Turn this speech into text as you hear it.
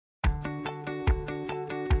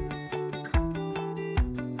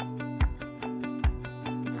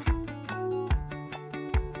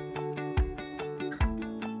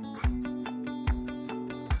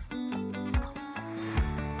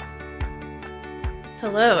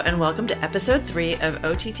Hello, and welcome to episode 3 of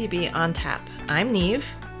OTTB on Tap. I'm Neve.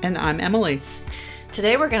 And I'm Emily.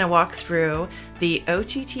 Today we're going to walk through the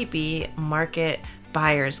OTTB Market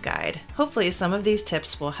Buyer's Guide. Hopefully some of these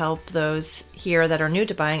tips will help those here that are new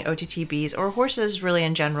to buying OTTBs or horses really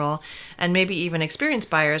in general, and maybe even experienced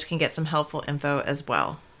buyers can get some helpful info as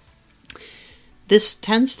well. This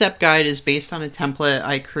 10-step guide is based on a template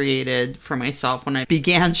I created for myself when I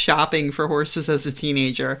began shopping for horses as a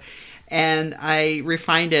teenager. And I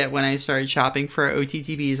refined it when I started shopping for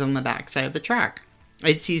OTTBs on the backside of the track.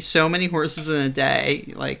 I'd see so many horses in a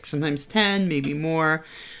day, like sometimes 10, maybe more.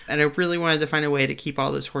 And I really wanted to find a way to keep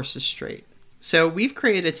all those horses straight. So we've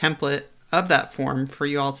created a template of that form for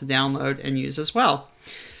you all to download and use as well.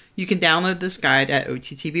 You can download this guide at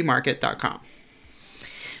OTTBmarket.com.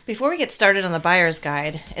 Before we get started on the buyer's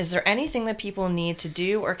guide, is there anything that people need to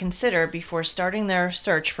do or consider before starting their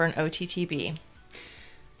search for an OTTB?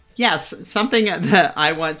 Yes, something that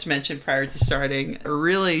I once mentioned prior to starting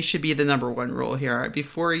really should be the number one rule here.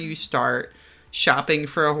 Before you start shopping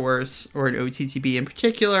for a horse or an OTTB in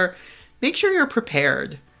particular, make sure you're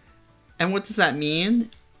prepared. And what does that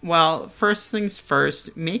mean? Well, first things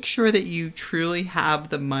first, make sure that you truly have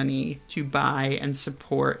the money to buy and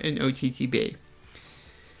support an OTTB.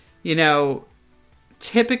 You know,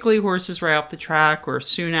 typically horses right off the track or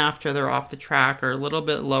soon after they're off the track are a little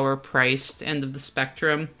bit lower priced end of the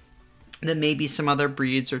spectrum than maybe some other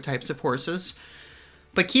breeds or types of horses.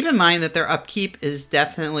 But keep in mind that their upkeep is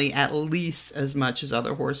definitely at least as much as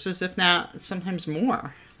other horses, if not sometimes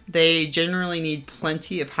more. They generally need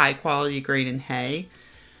plenty of high quality grain and hay.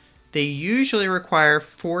 They usually require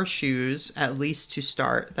 4 shoes at least to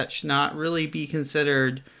start. That should not really be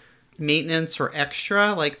considered maintenance or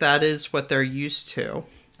extra, like that is what they're used to.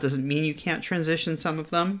 Doesn't mean you can't transition some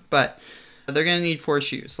of them, but they're going to need 4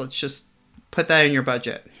 shoes. Let's just put that in your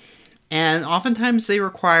budget. And oftentimes they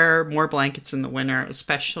require more blankets in the winter,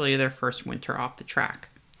 especially their first winter off the track.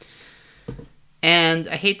 And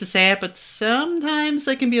I hate to say it, but sometimes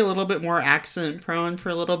they can be a little bit more accident prone for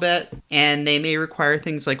a little bit. And they may require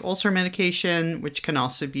things like ulcer medication, which can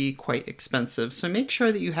also be quite expensive. So make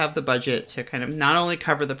sure that you have the budget to kind of not only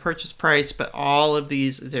cover the purchase price, but all of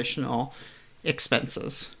these additional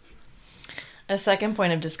expenses. A second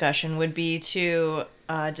point of discussion would be to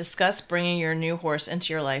discuss bringing your new horse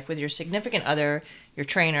into your life with your significant other, your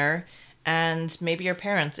trainer, and maybe your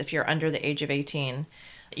parents if you're under the age of 18.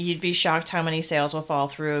 You'd be shocked how many sales will fall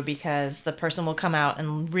through because the person will come out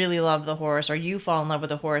and really love the horse, or you fall in love with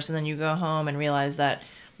the horse and then you go home and realize that,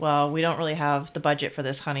 well, we don't really have the budget for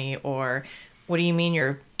this, honey, or what do you mean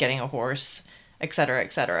you're getting a horse, etc.,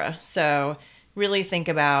 etc. So really think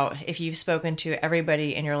about if you've spoken to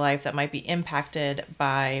everybody in your life that might be impacted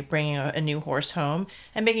by bringing a new horse home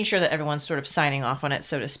and making sure that everyone's sort of signing off on it,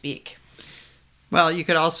 so to speak. Well, you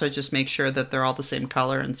could also just make sure that they're all the same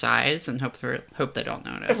color and size and hope they don't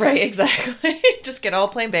notice. Right, exactly. Just get all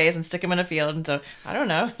plain bays and stick them in a field. And so, I don't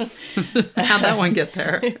know. How'd that one get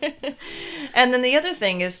there? And then the other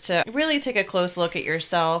thing is to really take a close look at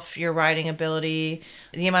yourself, your riding ability,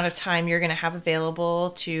 the amount of time you're going to have available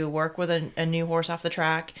to work with a new horse off the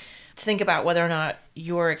track. Think about whether or not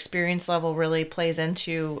your experience level really plays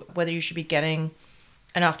into whether you should be getting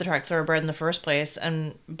an off-the-track thoroughbred in the first place.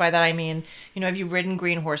 And by that I mean, have you ridden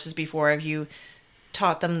green horses before? Have you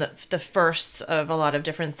taught them the firsts of a lot of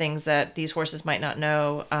different things that these horses might not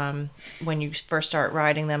know when you first start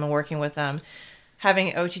riding them and working with them?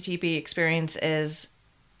 Having OTTB experience is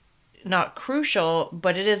not crucial,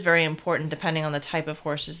 but it is very important depending on the type of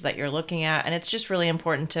horses that you're looking at. And it's just really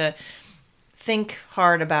important to think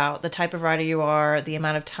hard about the type of rider you are, the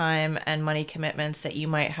amount of time and money commitments that you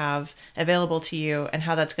might have available to you, and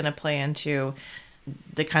how that's going to play into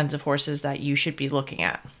the kinds of horses that you should be looking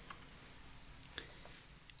at.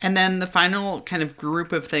 And then the final kind of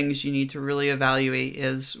group of things you need to really evaluate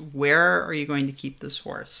is, where are you going to keep this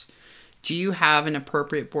horse? Do you have an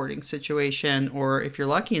appropriate boarding situation, or if you're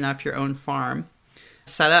lucky enough, your own farm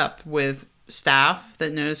set up with staff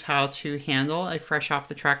that knows how to handle a fresh off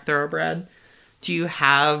the track thoroughbred? Do you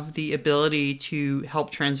have the ability to help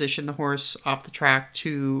transition the horse off the track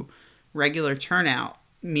to regular turnout?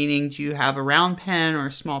 Meaning, do you have a round pen or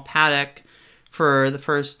a small paddock for the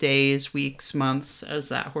first days, weeks, months as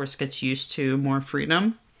that horse gets used to more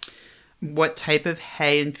freedom? What type of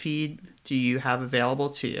hay and feed do you have available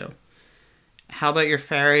to you? How about your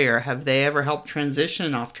farrier? Have they ever helped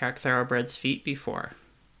transition off-track thoroughbreds' feet before?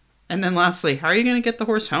 And then lastly, how are you going to get the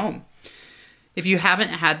horse home? If you haven't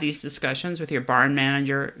had these discussions with your barn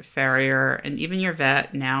manager, farrier, and even your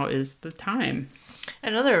vet, now is the time.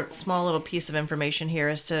 Another small little piece of information here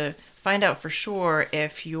is to find out for sure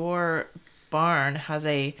if your barn has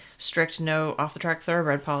a strict no off-the-track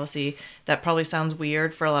thoroughbred policy. That probably sounds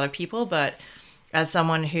weird for a lot of people, but as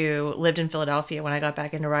someone who lived in Philadelphia when I got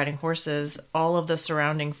back into riding horses, all of the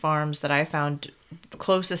surrounding farms that I found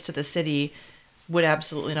closest to the city would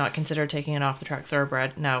absolutely not consider taking an off-the-track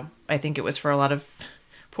thoroughbred. Now, I think it was for a lot of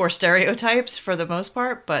poor stereotypes for the most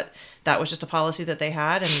part, but that was just a policy that they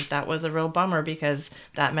had, and that was a real bummer because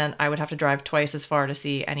that meant I would have to drive twice as far to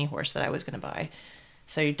see any horse that I was going to buy.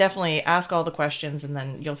 So you definitely ask all the questions, and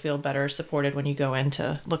then you'll feel better supported when you go in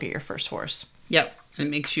to look at your first horse. Yep, it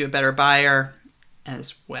makes you a better buyer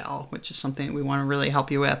as well, which is something we want to really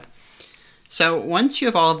help you with. So once you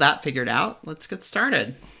have all of that figured out, let's get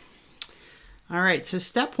started. All right, so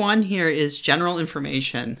step one here is general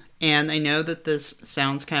information. And I know that this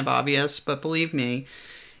sounds kind of obvious, but believe me,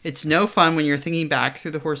 it's no fun when you're thinking back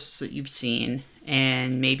through the horses that you've seen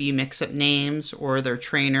and maybe you mix up names or their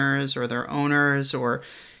trainers or their owners, or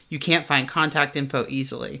you can't find contact info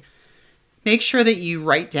easily. Make sure that you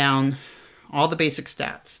write down all the basic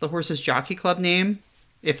stats. The horse's jockey club name,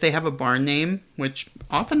 if they have a barn name, which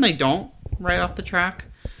often they don't right off the track,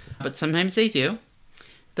 but sometimes they do.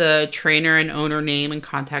 The trainer and owner name and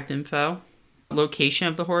contact info, location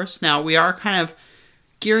of the horse. Now, we are kind of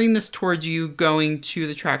gearing this towards you going to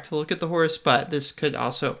the track to look at the horse, but this could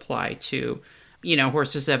also apply to,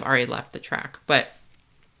 horses that have already left the track. But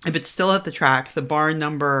if it's still at the track, the barn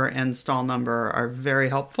number and stall number are very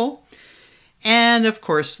helpful. And, of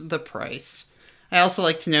course, the price. I also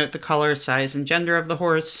like to note the color, size, and gender of the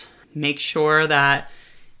horse. Make sure that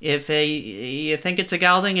if you think it's a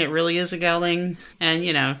gelding, it really is a gelding.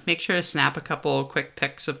 And, make sure to snap a couple quick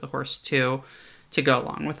pics of the horse, too, to go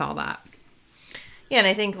along with all that. Yeah, and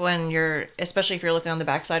I think especially if you're looking on the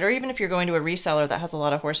backside, or even if you're going to a reseller that has a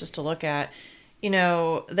lot of horses to look at,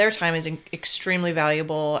 their time is extremely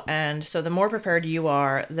valuable. And so the more prepared you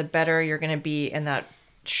are, the better you're going to be in that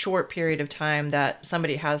short period of time that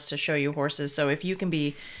somebody has to show you horses. So if you can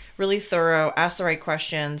be really thorough, ask the right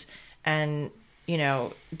questions, and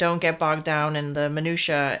don't get bogged down in the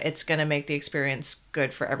minutia, it's going to make the experience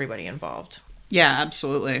good for everybody involved. Yeah,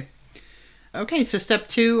 absolutely. Okay, so step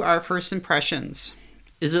 2, our first impressions.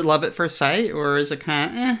 Is it love at first sight, or is it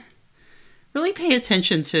kind of Really pay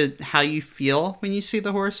attention to how you feel when you see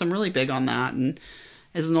the horse. I'm really big on that. And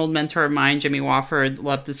as an old mentor of mine, Jimmy Wofford,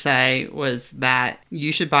 loved to say was that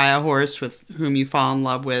you should buy a horse with whom you fall in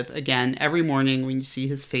love with, again, every morning when you see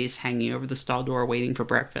his face hanging over the stall door waiting for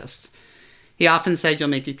breakfast. He often said you'll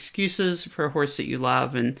make excuses for a horse that you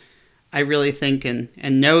love, and I really think and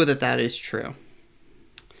know that that is true.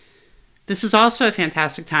 This is also a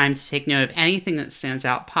fantastic time to take note of anything that stands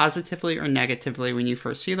out positively or negatively when you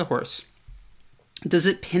first see the horse. Does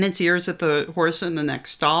it pin its ears at the horse in the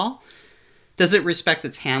next stall? Does it respect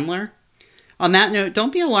its handler? On that note,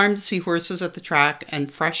 don't be alarmed to see horses at the track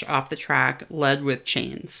and fresh off the track led with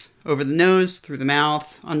chains. Over the nose, through the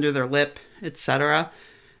mouth, under their lip, etc.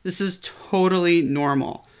 This is totally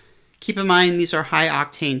normal. Keep in mind these are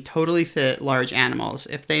high-octane, totally fit, large animals.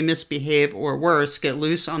 If they misbehave or worse, get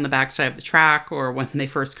loose on the backside of the track or when they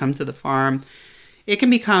first come to the farm, it can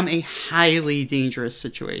become a highly dangerous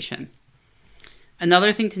situation.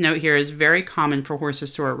 Another thing to note here is very common for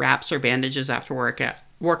horses to wear wraps or bandages after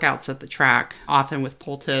workouts at the track, often with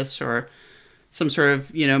poultice or some sort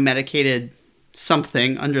of, medicated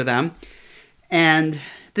something under them. And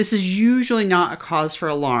this is usually not a cause for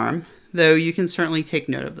alarm, though you can certainly take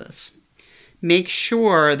note of this. Make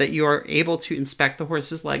sure that you are able to inspect the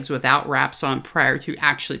horse's legs without wraps on prior to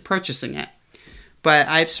actually purchasing it. But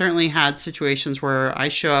I've certainly had situations where I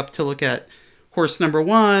show up to look at horse number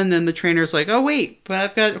 1 and the trainer's like, oh wait, but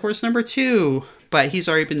I've got horse number 2, but he's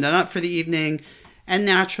already been done up for the evening, and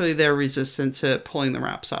naturally they're resistant to pulling the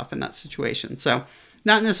wraps off in that situation. So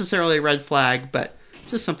not necessarily a red flag, but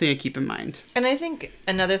just something to keep in mind. And I think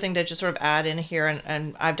another thing to just sort of add in here,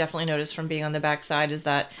 and I've definitely noticed from being on the backside, is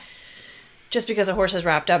that just because a horse is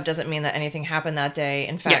wrapped up doesn't mean that anything happened that day.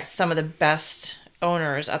 In fact, Some of the best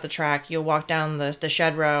owners at the track, you'll walk down the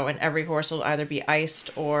shed row and every horse will either be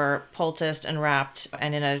iced or poulticed and wrapped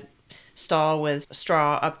and in a stall with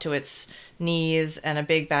straw up to its knees and a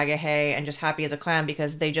big bag of hay and just happy as a clam,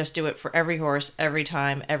 because they just do it for every horse, every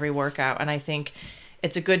time, every workout. And I think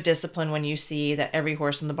it's a good discipline when you see that every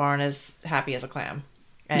horse in the barn is happy as a clam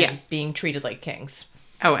and being treated like kings.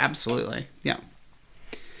 Oh, absolutely. Yeah.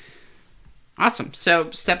 Awesome.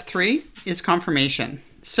 So step 3 is confirmation.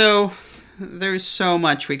 So there's so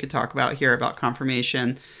much we could talk about here about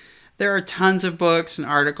confirmation. There are tons of books and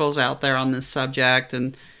articles out there on this subject,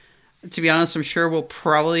 and to be honest, I'm sure we'll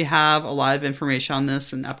probably have a lot of information on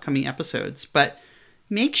this in upcoming episodes. But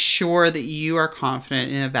Make sure that you are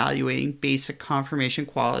confident in evaluating basic conformation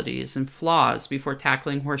qualities and flaws before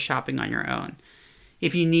tackling horse shopping on your own.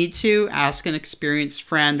 If you need to, ask an experienced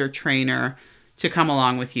friend or trainer to come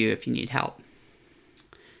along with you if you need help.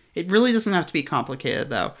 It really doesn't have to be complicated,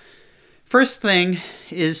 though. First thing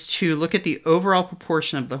is to look at the overall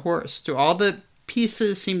proportion of the horse. Do all the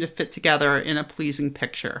pieces seem to fit together in a pleasing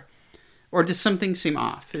picture? Or does something seem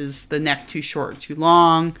off? Is the neck too short or too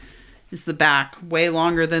long? Is the back way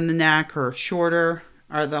longer than the neck or shorter?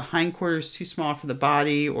 Are the hindquarters too small for the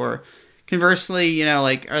body? Or conversely,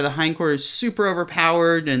 are the hindquarters super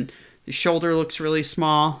overpowered and the shoulder looks really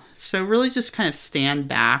small? So really just kind of stand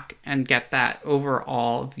back and get that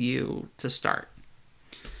overall view to start.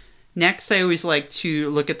 Next, I always like to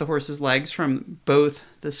look at the horse's legs from both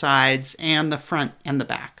the sides and the front and the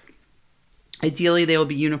back. Ideally, they will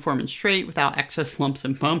be uniform and straight without excess lumps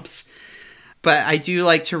and bumps. But I do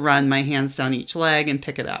like to run my hands down each leg and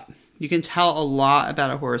pick it up. You can tell a lot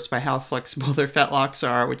about a horse by how flexible their fetlocks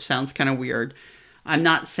are, which sounds kind of weird. I'm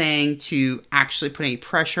not saying to actually put any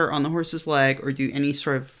pressure on the horse's leg or do any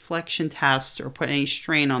sort of flexion test or put any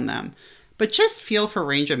strain on them. But just feel for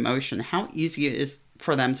range of motion, how easy it is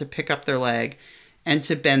for them to pick up their leg and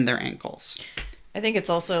to bend their ankles. I think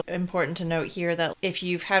it's also important to note here that if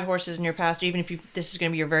you've had horses in your past, or even if this is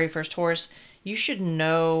going to be your very first horse, you should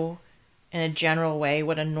know in a general way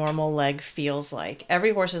what a normal leg feels like.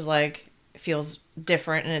 Every horse's leg feels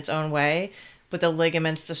different in its own way, but the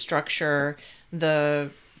ligaments, the structure, the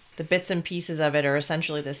bits and pieces of it are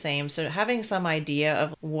essentially the same. So having some idea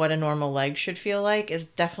of what a normal leg should feel like is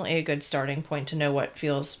definitely a good starting point to know what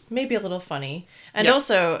feels maybe a little funny. And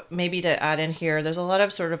also, maybe to add in here, there's a lot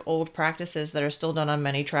of sort of old practices that are still done on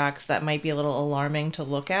many tracks that might be a little alarming to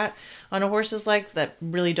look at on a horse's leg that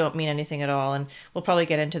really don't mean anything at all. And we'll probably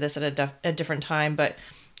get into this at a different time, but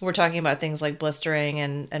we're talking about things like blistering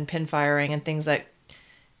and pin firing and things that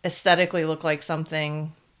aesthetically look like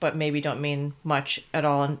something but maybe don't mean much at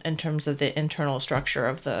all in terms of the internal structure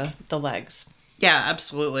of the legs. Yeah,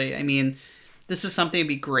 absolutely. I mean, this is something that'd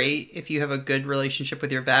be great if you have a good relationship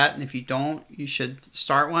with your vet, and if you don't, you should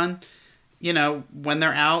start one. When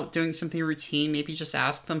they're out doing something routine, maybe just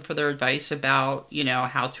ask them for their advice about,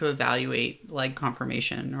 how to evaluate leg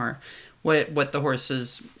conformation or what the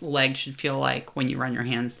horse's leg should feel like when you run your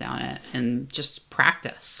hands down it, and just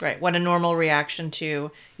practice. Right. What a normal reaction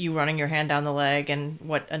to you running your hand down the leg and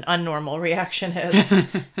what an unnormal reaction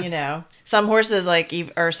is. Some horses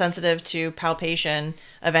are sensitive to palpation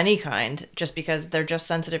of any kind just because they're just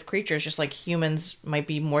sensitive creatures, just like humans might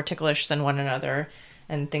be more ticklish than one another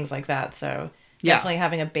and things like that. So definitely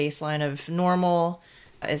having a baseline of normal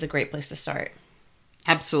is a great place to start.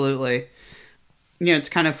 Absolutely. It's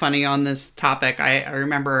kind of funny on this topic. I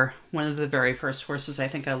remember one of the very first horses I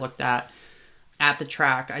think I looked at the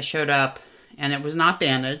track. I showed up and it was not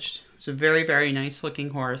bandaged. It was a very, very nice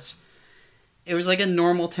looking horse. It was like a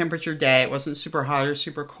normal temperature day. It wasn't super hot or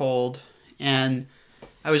super cold. And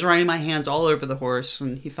I was running my hands all over the horse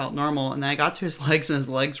and he felt normal. And then I got to his legs and his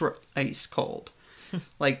legs were ice cold.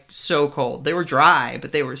 Like so cold. They were dry,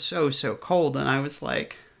 but they were so cold. And I was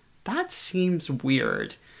like, that seems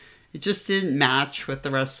weird. It just didn't match with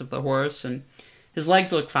the rest of the horse, and his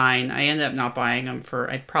legs look fine. I ended up not buying them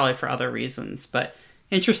probably for other reasons. But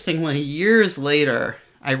interestingly, years later,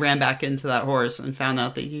 I ran back into that horse and found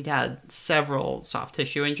out that he'd had several soft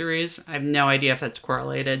tissue injuries. I have no idea if that's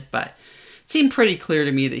correlated, but it seemed pretty clear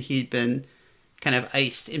to me that he'd been kind of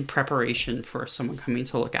iced in preparation for someone coming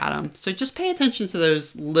to look at him. So just pay attention to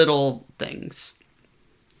those little things.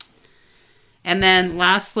 And then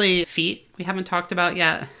lastly, feet we haven't talked about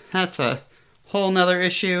yet. That's a whole nother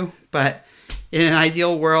issue, but in an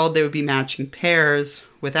ideal world, they would be matching pairs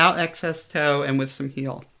without excess toe and with some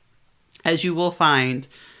heel. As you will find,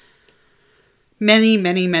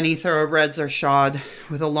 many thoroughbreds are shod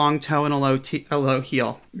with a long toe and a low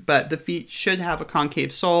heel, but the feet should have a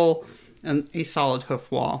concave sole and a solid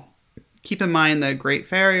hoof wall. Keep in mind that a great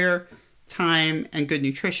farrier, time, and good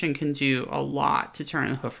nutrition can do a lot to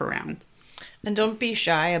turn a hoof around. And don't be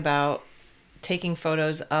shy about taking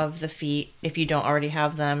photos of the feet if you don't already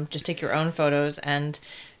have them. Just take your own photos and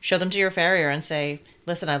show them to your farrier and say,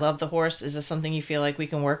 listen, I love the horse. Is this something you feel like we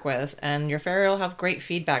can work with? And your farrier will have great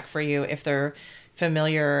feedback for you if they're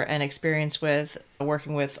familiar and experienced with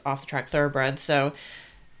working with off-the-track thoroughbreds. So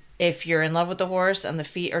if you're in love with the horse and the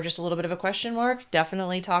feet are just a little bit of a question mark,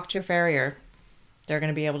 definitely talk to your farrier. They're going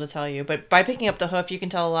to be able to tell you. But by picking up the hoof, you can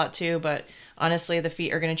tell a lot too. But honestly, the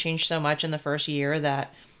feet are going to change so much in the first year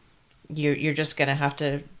that you're just going to have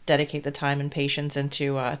to dedicate the time and patience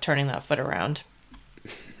into turning that foot around.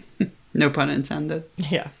 No pun intended.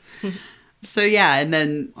 Yeah. So yeah, and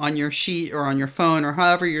then on your sheet or on your phone or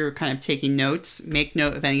however you're kind of taking notes, make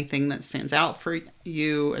note of anything that stands out for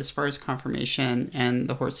you as far as conformation and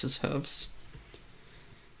the horse's hooves.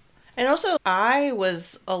 And also, I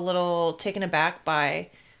was a little taken aback by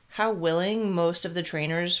how willing most of the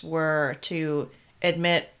trainers were to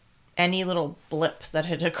admit any little blip that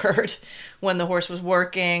had occurred when the horse was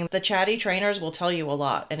working. The chatty trainers will tell you a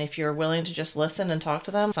lot. And if you're willing to just listen and talk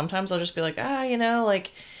to them, sometimes they'll just be like, like,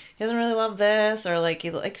 he doesn't really love this, or like, he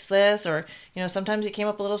likes this, or, sometimes he came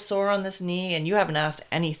up a little sore on this knee and you haven't asked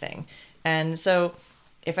anything. And so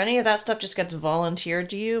if any of that stuff just gets volunteered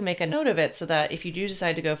to you, make a note of it so that if you do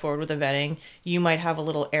decide to go forward with a vetting, you might have a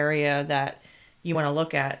little area that you want to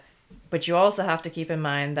look at. But you also have to keep in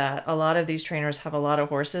mind that a lot of these trainers have a lot of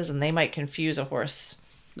horses and they might confuse a horse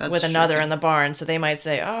with another in the barn. So they might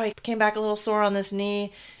say, oh, he came back a little sore on this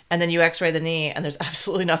knee. And then you x-ray the knee and there's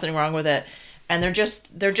absolutely nothing wrong with it. And they're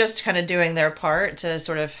just kind of doing their part to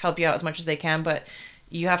sort of help you out as much as they can. But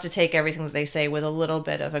you have to take everything that they say with a little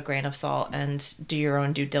bit of a grain of salt and do your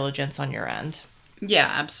own due diligence on your end. Yeah,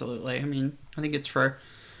 absolutely. I mean, I think it's for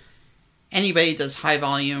anybody who does high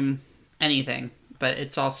volume anything, but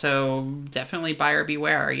it's also definitely buyer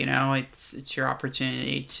beware. It's your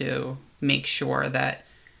opportunity to make sure that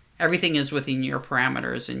everything is within your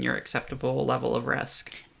parameters and your acceptable level of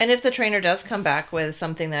risk. And if the trainer does come back with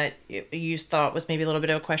something that you thought was maybe a little bit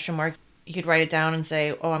of a question mark, you could write it down and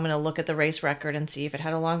say, oh, I'm going to look at the race record and see if it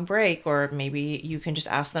had a long break. Or maybe you can just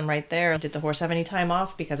ask them right there, did the horse have any time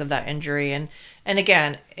off because of that injury? And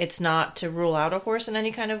again, it's not to rule out a horse in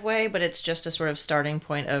any kind of way, but it's just a sort of starting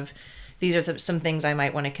point of these are some things I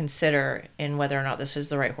might want to consider in whether or not this is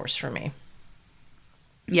the right horse for me.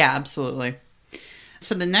 Yeah, absolutely.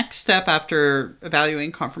 So the next step after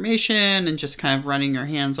evaluating conformation and just kind of running your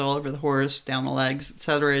hands all over the horse, down the legs,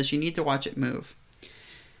 etc., is you need to watch it move.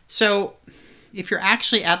 So if you're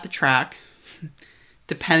actually at the track,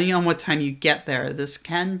 depending on what time you get there, this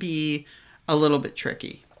can be a little bit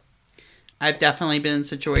tricky. I've definitely been in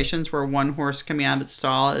situations where one horse coming out of its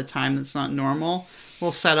stall at a time that's not normal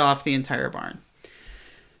will set off the entire barn.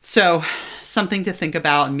 So something to think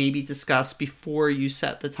about and maybe discuss before you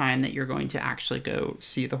set the time that you're going to actually go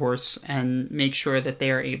see the horse and make sure that they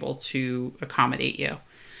are able to accommodate you.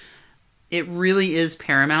 It really is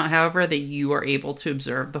paramount, however, that you are able to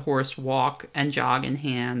observe the horse walk and jog in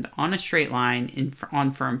hand on a straight line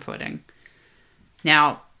on firm footing.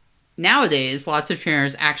 Now, nowadays, lots of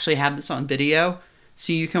trainers actually have this on video,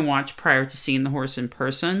 so you can watch prior to seeing the horse in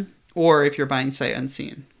person, or if you're buying sight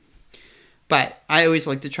unseen. But I always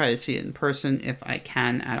like to try to see it in person if I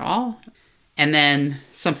can at all. And then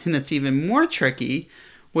something that's even more tricky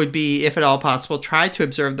would be, if at all possible, try to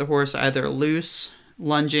observe the horse either loose,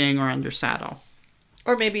 lunging, or under saddle.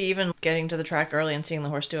 Or maybe even getting to the track early and seeing the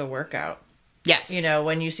horse do a workout. Yes.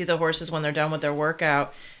 When you see the horses when they're done with their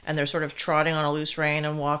workout and they're sort of trotting on a loose rein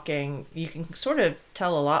and walking, you can sort of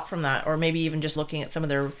tell a lot from that. Or maybe even just looking at some of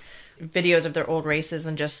their videos of their old races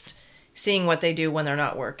and just seeing what they do when they're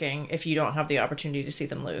not working if you don't have the opportunity to see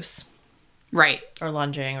them loose. Right. Or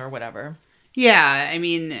lunging or whatever. Yeah, I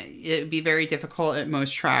mean, it would be very difficult at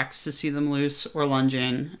most tracks to see them loose or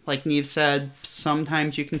lunging. Like Neve said,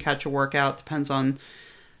 sometimes you can catch a workout. Depends on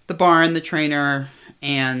the barn, the trainer,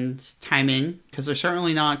 and timing, because they're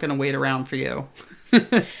certainly not going to wait around for you.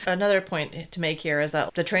 Another point to make here is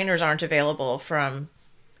that the trainers aren't available from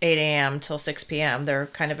 8 a.m. till 6 p.m. They're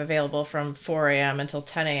kind of available from 4 a.m. until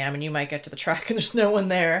 10 a.m. and you might get to the track and there's no one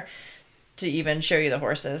there to even show you the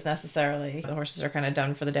horses necessarily. The horses are kind of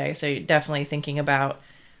done for the day, so you're definitely thinking about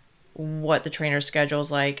what the trainer's schedule's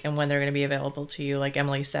like and when they're going to be available to you. Like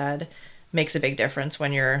Emily said, makes a big difference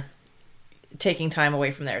when you're taking time away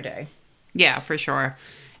from their day. Yeah, for sure.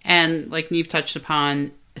 And like Neve touched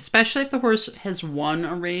upon, especially if the horse has won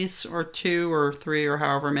a race or 2 or 3 or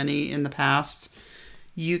however many in the past,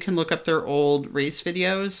 you can look up their old race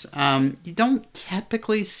videos. You don't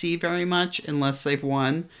typically see very much unless they've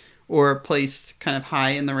won or placed kind of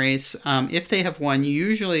high in the race. If they have won,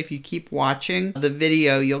 usually if you keep watching the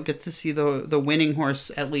video, you'll get to see the winning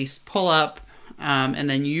horse at least pull up and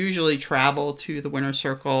then usually travel to the winner's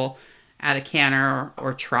circle at a canter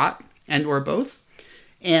or trot and or both.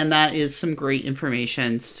 And that is some great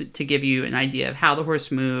information to give you an idea of how the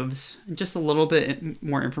horse moves and just a little bit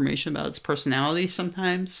more information about its personality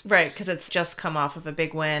sometimes. Right, because it's just come off of a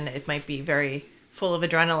big win. It might be very full of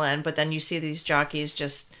adrenaline, but then you see these jockeys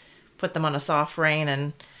just put them on a soft rein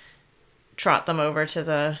and trot them over to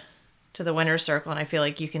the winner's circle. And I feel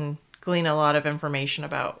like you can glean a lot of information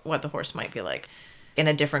about what the horse might be like in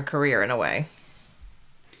a different career in a way.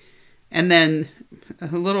 And then a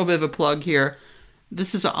little bit of a plug here.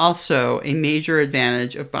 This is also a major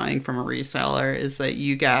advantage of buying from a reseller, is that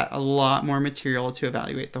you get a lot more material to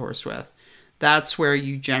evaluate the horse with. That's where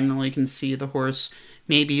you generally can see the horse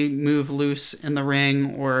maybe move loose in the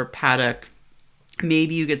ring or paddock.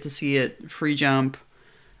 Maybe you get to see it free jump.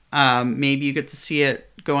 Maybe you get to see it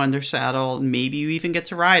go under saddle. Maybe you even get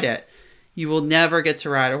to ride it. You will never get to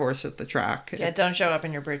ride a horse at the track. Yeah, don't show up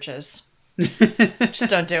in your breeches. Just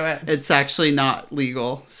don't do it. It's actually not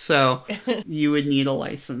legal. So you would need a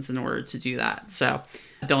license in order to do that. So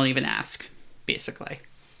don't even ask, basically.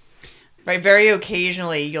 Right, very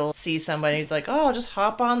occasionally you'll see somebody who's like, oh, just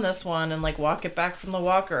hop on this one and like walk it back from the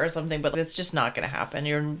walker or something, but it's just not going to happen.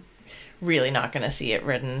 You're really not going to see it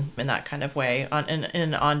ridden in that kind of way in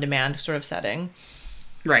an on-demand sort of setting.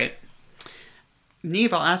 Right.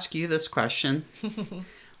 Neve, I'll ask you this question.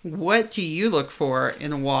 What do you look for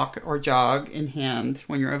in a walk or jog in hand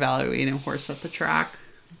when you're evaluating a horse at the track?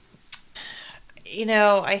 You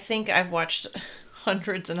know, I think I've watched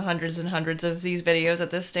hundreds and hundreds and hundreds of these videos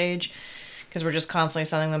at this stage because we're just constantly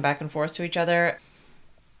sending them back and forth to each other.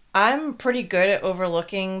 I'm pretty good at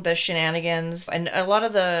overlooking the shenanigans, and a lot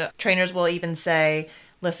of the trainers will even say,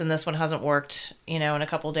 listen, this one hasn't worked, in a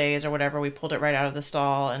couple days or whatever. We pulled it right out of the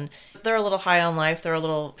stall, and they're a little high on life, they're a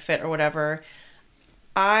little fit or whatever.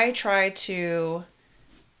 I try to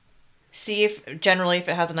see if it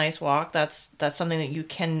has a nice walk. That's something that you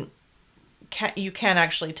can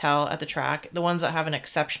actually tell at the track. The ones that have an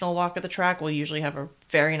exceptional walk at the track will usually have a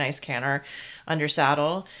very nice canter under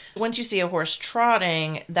saddle. Once you see a horse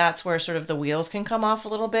trotting, that's where sort of the wheels can come off a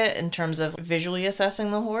little bit in terms of visually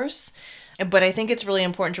assessing the horse. But I think it's really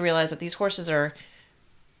important to realize that these horses are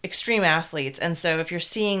extreme athletes. And so if you're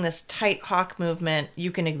seeing this tight hock movement, you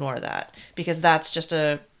can ignore that because that's just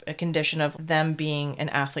a condition of them being an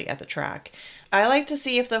athlete at the track. I like to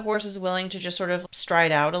see if the horse is willing to just sort of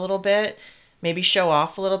stride out a little bit, maybe show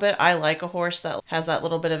off a little bit. I like a horse that has that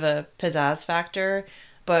little bit of a pizzazz factor.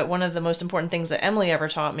 But one of the most important things that Emily ever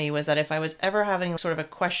taught me was that if I was ever having sort of a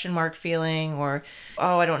question mark feeling or,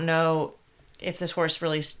 oh, I don't know if this horse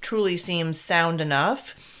really truly seems sound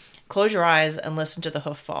enough, close your eyes and listen to the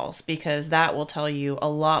hoof falls, because that will tell you a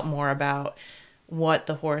lot more about what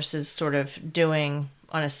the horse is sort of doing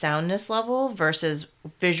on a soundness level versus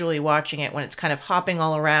visually watching it when it's kind of hopping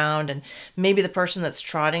all around, and maybe the person that's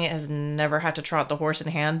trotting it has never had to trot the horse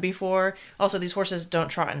in hand before. Also, these horses don't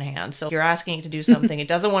trot in hand, so you're asking it to do something it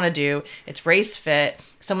doesn't want to do. It's race fit.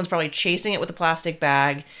 Someone's probably chasing it with a plastic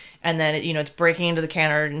bag, and then it's breaking into the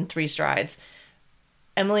canter in 3 strides.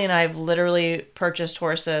 Emily and I have literally purchased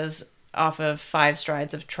horses off of 5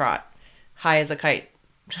 strides of trot, high as a kite,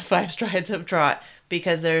 5 strides of trot,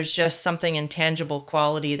 because there's just something intangible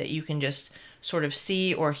quality that you can just sort of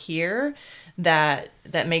see or hear that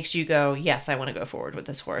makes you go, yes, I want to go forward with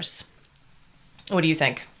this horse. What do you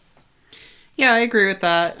think? Yeah, I agree with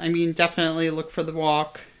that. I mean, definitely look for the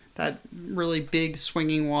walk. That really big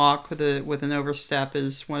swinging walk with an overstep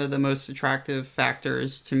is one of the most attractive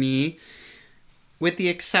factors to me. With the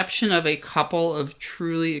exception of a couple of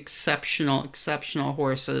truly exceptional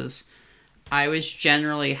horses, I was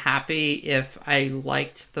generally happy if I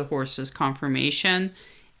liked the horse's conformation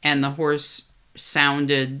and the horse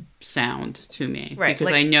sounded sound to me. Right.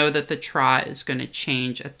 Because I know that the trot is going to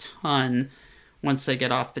change a ton once they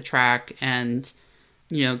get off the track and,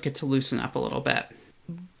 get to loosen up a little bit.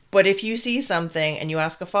 But if you see something and you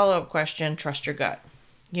ask a follow-up question, trust your gut.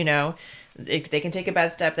 They can take a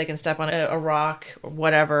bad step, they can step on a rock or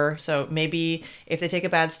whatever. So maybe if they take a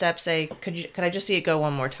bad step, say, could I just see it go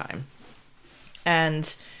one more time?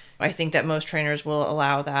 And I think that most trainers will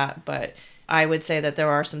allow that, but I would say that there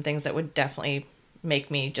are some things that would definitely make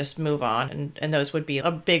me just move on, and those would be a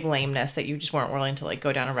big lameness that you just weren't willing to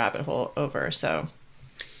go down a rabbit hole over. So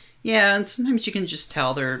yeah, and sometimes you can just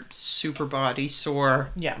tell they're super body sore,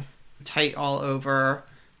 tight all over,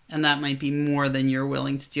 and that might be more than you're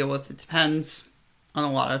willing to deal with. It depends on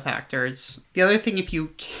a lot of factors. The other thing, if you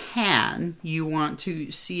want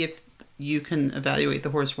to see if you can evaluate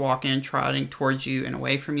the horse walking and trotting towards you and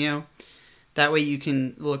away from you. That way you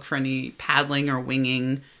can look for any paddling or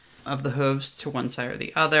winging of the hooves to one side or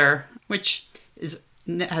the other, which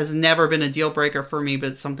has never been a deal breaker for me, but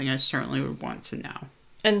it's something I certainly would want to know.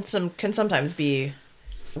 And can sometimes be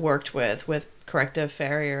worked with corrective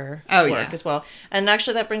farrier work as well. And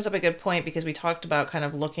actually that brings up a good point, because we talked about kind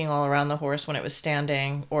of looking all around the horse when it was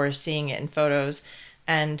standing or seeing it in photos.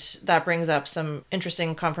 And that brings up some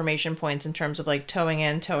interesting confirmation points in terms of towing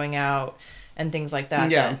in, towing out, and things like that.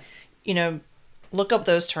 Yeah. That, look up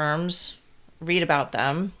those terms, read about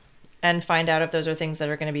them, and find out if those are things that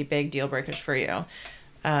are going to be big deal breakers for you.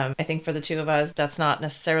 I think for the two of us, that's not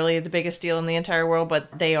necessarily the biggest deal in the entire world,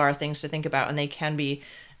 but they are things to think about, and they can be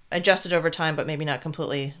adjusted over time, but maybe not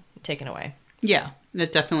completely taken away. Yeah,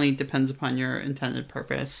 it definitely depends upon your intended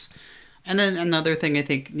purpose. And then another thing I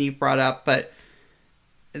think Neve brought up, but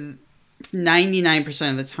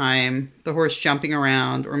 99% of the time, the horse jumping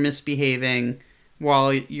around or misbehaving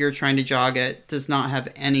while you're trying to jog it does not have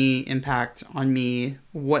any impact on me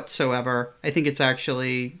whatsoever. I think it's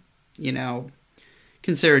actually,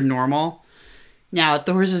 considered normal. Now, if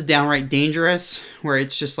the horse is downright dangerous, where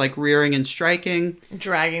it's just like rearing and striking,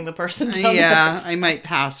 dragging the person down, I might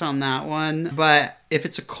pass on that one. But if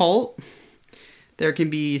it's a colt, there can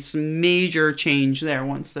be some major change there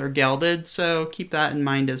once they're gelded, so keep that in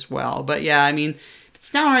mind as well. But yeah, I mean, if it's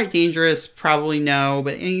downright dangerous, probably no,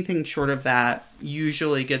 but anything short of that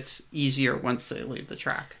usually gets easier once they leave the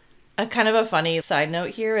track. A kind of a funny side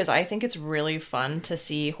note here is I think it's really fun to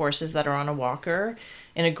see horses that are on a walker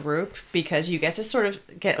in a group, because you get to sort of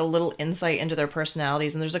get a little insight into their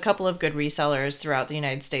personalities. And there's a couple of good resellers throughout the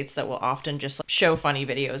United States that will often just show funny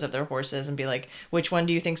videos of their horses and be like, which one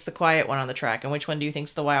do you think's the quiet one on the track? And which one do you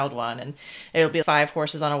think's the wild one? And it'll be 5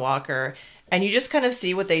 horses on a walker. And you just kind of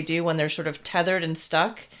see what they do when they're sort of tethered and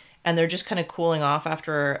stuck, and they're just kind of cooling off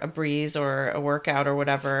after a breeze or a workout or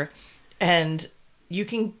whatever. And you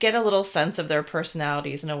can get a little sense of their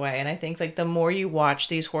personalities in a way. And I think like the more you watch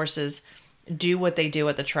these horses do what they do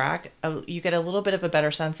at the track, you get a little bit of a better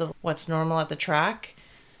sense of what's normal at the track,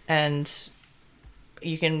 and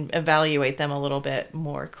you can evaluate them a little bit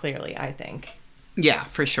more clearly, I think. Yeah,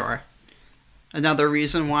 for sure. Another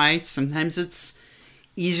reason why sometimes it's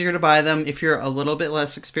easier to buy them if you're a little bit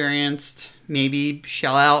less experienced. Maybe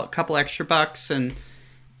shell out a couple extra bucks and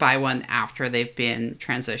buy one after they've been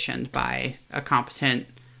transitioned by a competent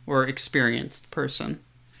or experienced person.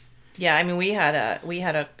 Yeah, I mean, we had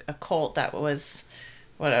a colt that was,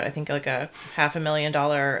 I think like a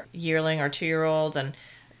 $500,000 yearling or 2-year-old, and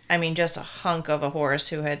I mean, just a hunk of a horse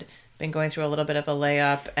who had been going through a little bit of a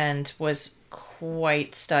layup and was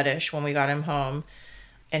quite studdish when we got him home,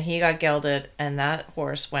 and he got gelded, and that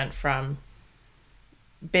horse went from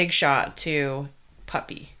big shot to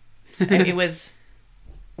puppy. And it was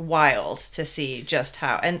wild to see just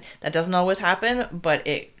how, and that doesn't always happen, but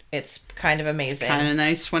it's kind of amazing. It's kind of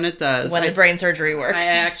nice when it does. When the brain surgery works.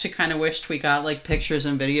 I actually kind of wished we got like pictures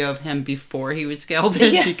and video of him before he was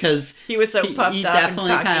gelded, because he was so puffed up. He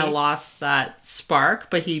definitely kind of lost that spark,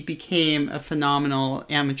 but he became a phenomenal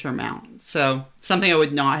amateur mount. So something I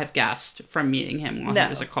would not have guessed from meeting him while he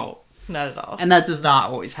was a colt. Not at all. And that does not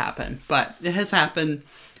always happen, but it has happened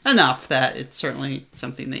enough that it's certainly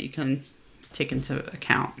something that you can take into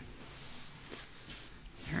account.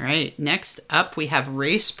 All right, next up we have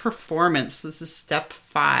race performance. This is step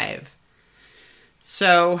 5.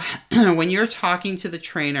 So when you're talking to the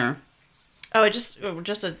trainer... Oh, just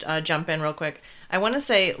to jump in real quick. I want to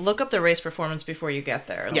say, look up the race performance before you get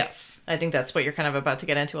there. Yes. I think that's what you're kind of about to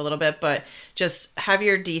get into a little bit, but just have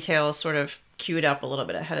your details sort of queued up a little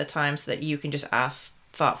bit ahead of time so that you can just ask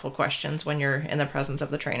thoughtful questions when you're in the presence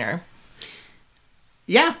of the trainer.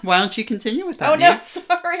 Yeah, why don't you continue with that? Oh, no,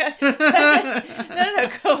 sorry.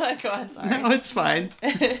 No, go on, sorry. No, it's fine.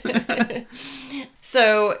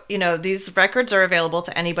 So, these records are available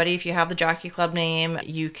to anybody. If you have the Jockey Club name,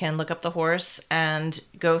 you can look up the horse and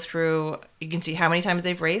go through, you can see how many times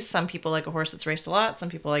they've raced. Some people like a horse that's raced a lot. Some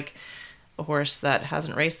people like a horse that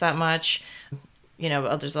hasn't raced that much.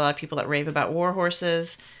 There's a lot of people that rave about war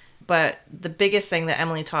horses. But the biggest thing that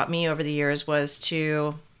Emily taught me over the years was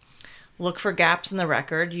to look for gaps in the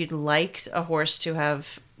record. You'd like a horse to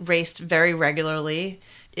have raced very regularly.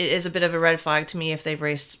 It is a bit of a red flag to me if they've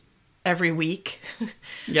raced every week.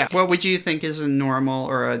 Yeah. What would you think is a normal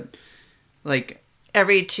or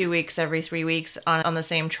every 2 weeks, every 3 weeks on the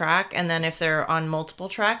same track. And then if they're on multiple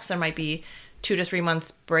tracks, there might be 2 to 3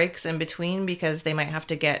 month breaks in between, because they might have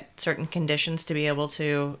to get certain conditions to be able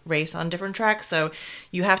to race on different tracks. So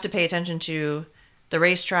you have to pay attention to the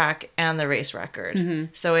racetrack and the race record. Mm-hmm.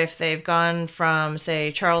 So if they've gone from, say,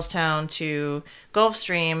 Charlestown to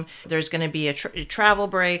Gulfstream, there's going to be a travel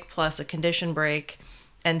break plus a condition break.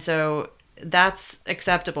 And so that's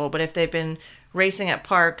acceptable. But if they've been racing at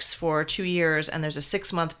parks for 2 years and there's a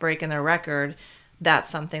 6-month break in their record, that's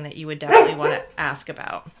something that you would definitely want to ask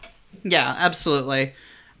about. Yeah, absolutely.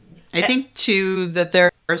 I think, too, that there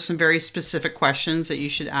are some very specific questions that you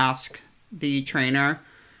should ask the trainer.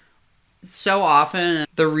 So often,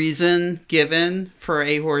 the reason given for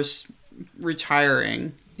a horse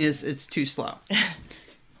retiring is it's too slow.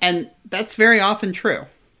 And that's very often true,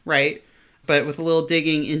 right? But with a little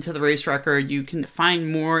digging into the race record, you can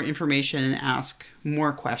find more information and ask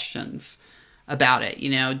more questions about it.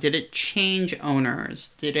 Did it change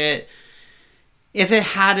owners? If it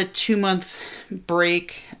had a 2-month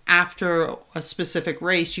break after a specific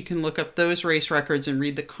race, you can look up those race records and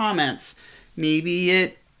read the comments. Maybe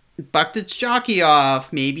it bucked its jockey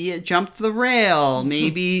off. Maybe it jumped the rail.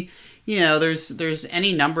 Maybe, there's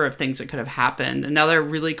any number of things that could have happened. Another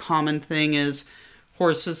really common thing is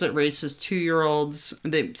horses that race as 2-year-olds.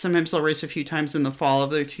 Sometimes they'll race a few times in the fall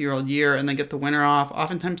of their 2-year-old year and then get the winter off.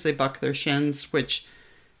 Oftentimes they buck their shins, which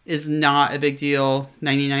is not a big deal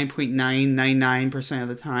 99.999% of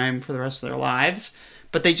the time for the rest of their lives,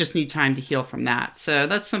 but they just need time to heal from that. So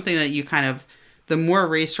that's something that you the more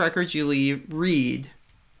race records you read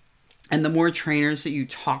and the more trainers that you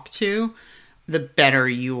talk to, the better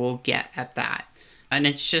you will get at that. And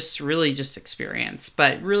it's just really just experience,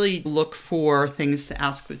 but really look for things to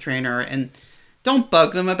ask the trainer and don't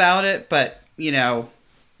bug them about it, but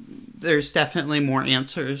there's definitely more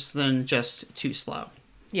answers than just too slow.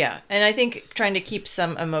 Yeah, and I think trying to keep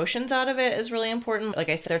some emotions out of it is really important. Like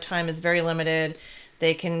I said, their time is very limited.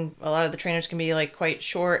 A lot of the trainers can be quite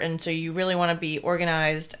short, and so you really want to be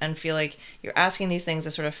organized and feel like you're asking these things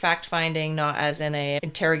as sort of fact-finding, not as in a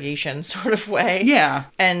interrogation sort of way. Yeah.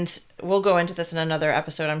 And we'll go into this in another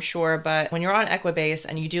episode, I'm sure, but when you're on Equibase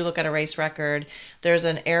and you do look at a race record, there's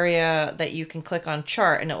an area that you can click on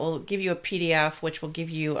chart, and it will give you a PDF, which will give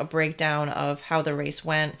you a breakdown of how the race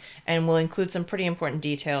went, and will include some pretty important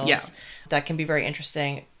details that can be very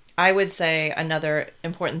interesting. I would say another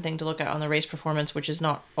important thing to look at on the race performance, which is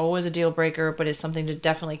not always a deal breaker, but is something to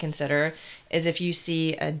definitely consider, is if you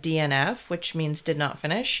see a DNF, which means did not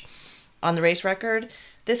finish, on the race record.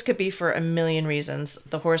 This could be for a million reasons.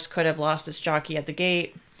 The horse could have lost its jockey at the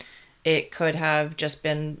gate. It could have just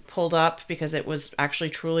been pulled up because it was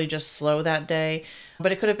actually truly just slow that day.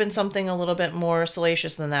 But it could have been something a little bit more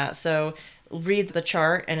salacious than that. So read the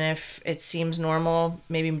chart, and if it seems normal,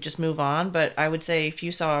 maybe just move on. But I would say if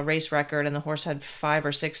you saw a race record and the horse had 5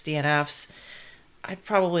 or 6 DNFs, I'd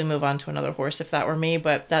probably move on to another horse if that were me,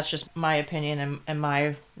 but that's just my opinion and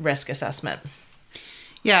my risk assessment.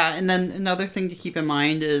 Yeah, and then another thing to keep in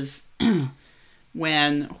mind is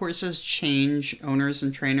when horses change owners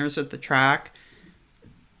and trainers at the track,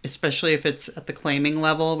 especially if it's at the claiming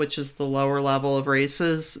level, which is the lower level of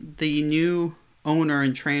races, the new owner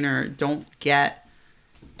and trainer don't get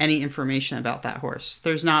any information about that horse.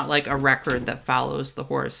 There's not a record that follows the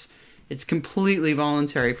horse. It's completely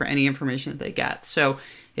voluntary for any information that they get. So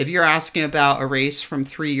if you're asking about a race from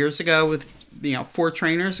 3 years ago with 4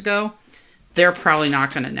 trainers ago, they're probably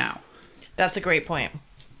not going to know. That's a great point.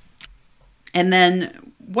 And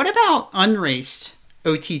then what about unraced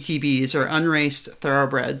OTTBs or unraced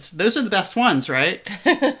thoroughbreds? Those are the best ones, right?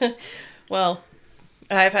 Well,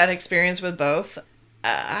 I've had experience with both.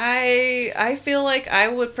 I feel like I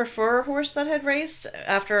would prefer a horse that had raced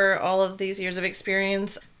after all of these years of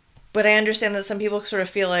experience. But I understand that some people sort of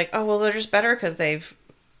feel like, oh, well, they're just better because they've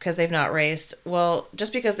not raced. Well,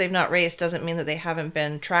 just because they've not raced doesn't mean that they haven't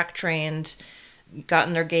been track trained,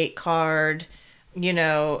 gotten their gate card,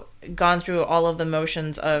 gone through all of the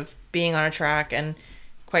motions of being on a track. And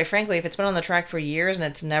quite frankly, if it's been on the track for years and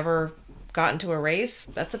it's never gotten to a race,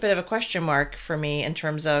 that's a bit of a question mark for me in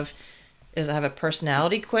terms of, does it have a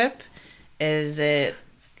personality quip? Is it,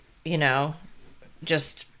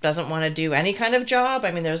 just doesn't want to do any kind of job?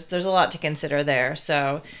 I mean, there's a lot to consider there.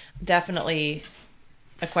 So definitely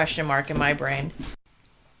a question mark in my brain.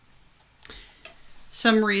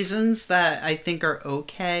 Some reasons that I think are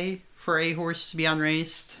okay for a horse to be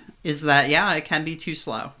unraced is that, it can be too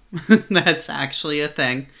slow. That's actually a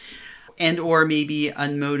thing. And or maybe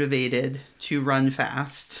unmotivated to run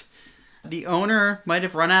fast. The owner might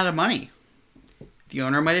have run out of money. The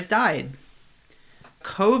owner might have died.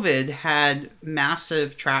 COVID had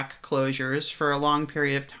massive track closures for a long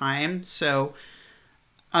period of time, so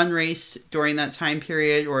unraced during that time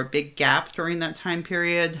period or a big gap during that time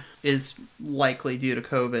period is likely due to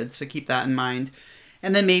COVID, so keep that in mind.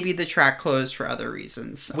 And then maybe the track closed for other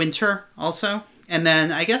reasons. Winter also. And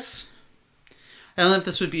then I guess, I don't know if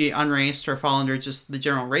this would be unraced or fall under just the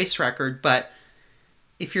general race record, but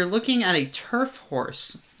if you're looking at a turf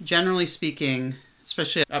horse, generally speaking,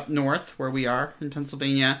 especially up north where we are in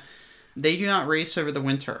Pennsylvania, they do not race over the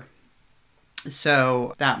winter.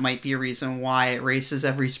 So that might be a reason why it races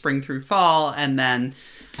every spring through fall and then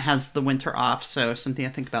has the winter off. So something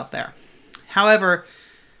to think about there. However,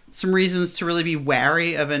 some reasons to really be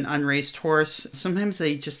wary of an unraced horse. Sometimes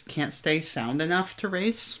they just can't stay sound enough to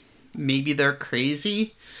race. Maybe they're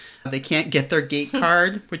crazy. They can't get their gate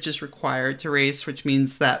card, which is required to race, which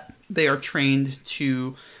means that they are trained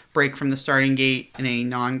to break from the starting gate in a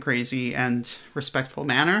non-crazy and respectful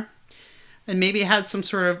manner. and maybe it had some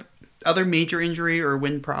sort of other major injury or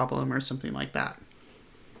wind problem or something like that.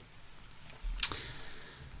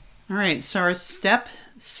 All right, so our step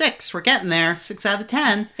 6, we're getting there, 6 out of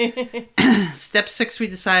 10. Step 6, we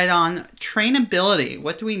decide on trainability.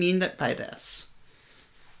 What do we mean by this?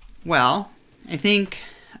 Well, I think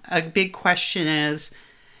a big question is,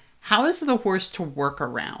 how is the horse to work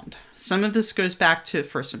around? Some of this goes back to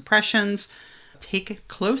first impressions. Take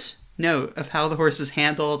close note of how the horse is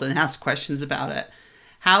handled and ask questions about it.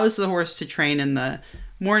 How is the horse to train in the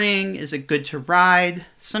morning? Is it good to ride?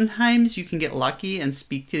 Sometimes you can get lucky and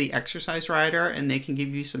speak to the exercise rider and they can give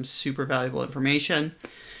you some super valuable information.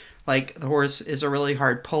 Like the horse is a really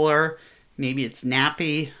hard puller. Maybe it's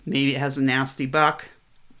nappy. Maybe it has a nasty buck.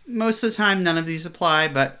 Most of the time, none of these apply,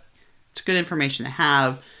 but it's good information to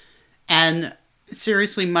have. And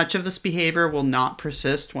seriously, much of this behavior will not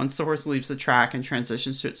persist once the horse leaves the track and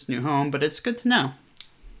transitions to its new home, but it's good to know.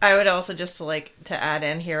 I would also just to add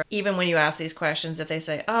in here, even when you ask these questions, if they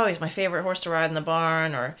say, oh, he's my favorite horse to ride in the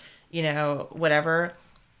barn or, whatever,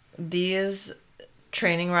 these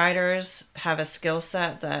training riders have a skill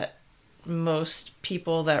set that most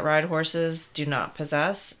people that ride horses do not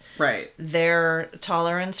possess. Right. Their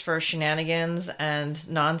tolerance for shenanigans and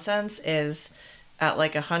nonsense is at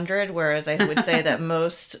like 100, whereas I would say that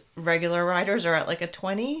most regular riders are at like a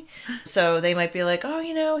 20. So they might be like, oh,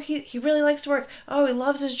 he really likes to work. Oh, he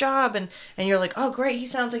loves his job. And you're like, oh, great. He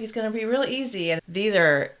sounds like he's going to be real easy. And these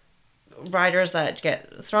are riders that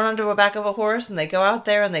get thrown onto the back of a horse and they go out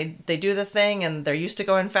there and they do the thing and they're used to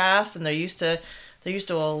going fast and they're used to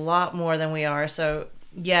a lot more than we are. So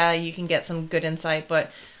yeah, you can get some good insight,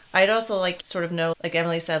 but I'd also sort of know, like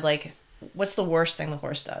Emily said, what's the worst thing the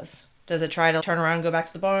horse does? Does it try to turn around and go back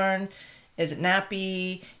to the barn? Is it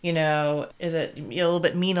nappy? Is it a little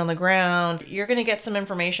bit mean on the ground? You're going to get some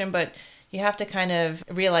information, but you have to kind of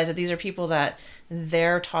realize that these are people that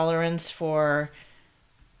their tolerance for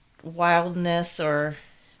wildness or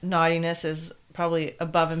naughtiness is probably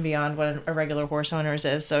above and beyond what a regular horse owner's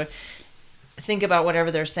is. So think about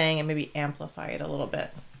whatever they're saying and maybe amplify it a little bit.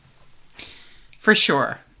 For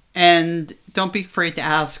sure. And don't be afraid to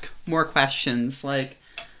ask more questions like,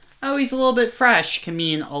 oh, he's a little bit fresh can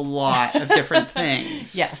mean a lot of different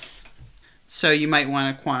things. Yes. So you might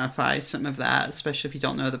want to quantify some of that, especially if you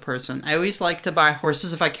don't know the person. I always like to buy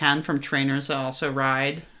horses if I can from trainers that also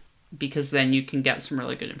ride, because then you can get some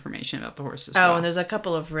really good information about the horses. And there's a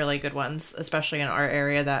couple of really good ones, especially in our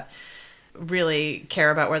area, that really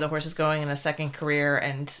care about where the horse is going in a second career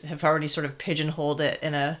and have already sort of pigeonholed it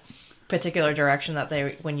in a particular direction that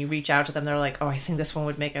when you reach out to them, they're like, oh, I think this one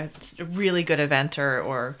would make a really good eventer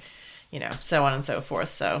or, so on and so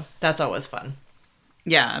forth. So that's always fun.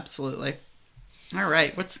 Yeah, absolutely. All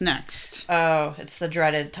right. What's next? Oh, it's the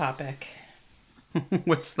dreaded topic.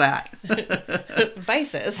 What's that?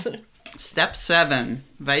 Vices. Step 7,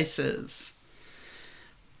 vices.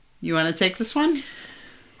 You want to take this one?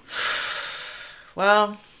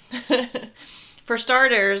 Well, for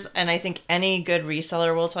starters, and I think any good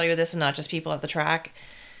reseller will tell you this, and not just people at the track,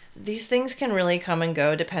 these things can really come and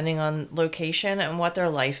go depending on location and what their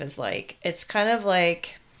life is like. It's kind of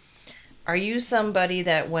like, are you somebody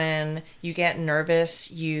that when you get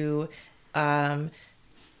nervous, you bite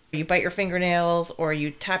your fingernails or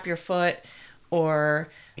you tap your foot or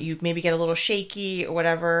you maybe get a little shaky or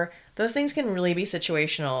whatever? Those things can really be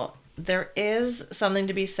situational. There is something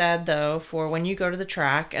to be said, though, for when you go to the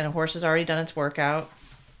track and a horse has already done its workout.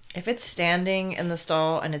 If it's standing in the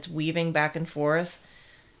stall and it's weaving back and forth,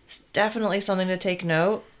 it's definitely something to take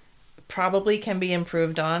note. Probably can be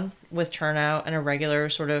improved on with turnout and a regular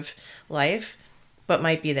sort of life, but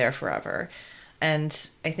might be there forever. And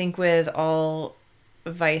I think with all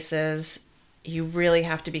vices, you really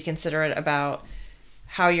have to be considerate about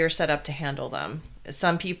how you're set up to handle them.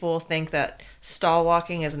 Some people think that stall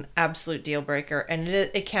walking is an absolute deal breaker, and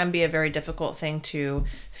it can be a very difficult thing to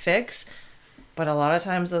fix. But a lot of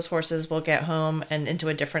times those horses will get home and into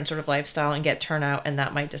a different sort of lifestyle and get turnout, and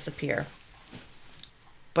that might disappear.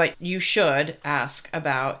 But you should ask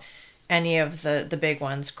about any of the big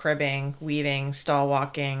ones: cribbing, weaving, stall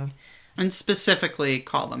walking. And specifically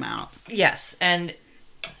call them out. Yes, and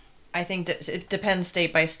I think it depends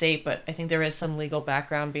state by state, but I think there is some legal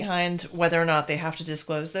background behind whether or not they have to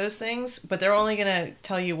disclose those things, but they're only going to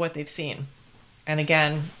tell you what they've seen. And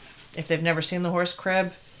again, if they've never seen the horse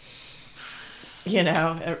crib,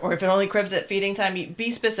 or if it only cribs at feeding time, be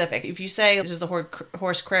specific. If you say, does the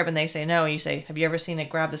horse crib, and they say no, you say, have you ever seen it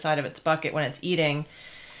grab the side of its bucket when it's eating?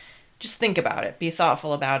 Just think about it. Be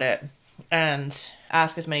thoughtful about it. And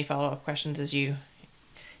ask as many follow-up questions as you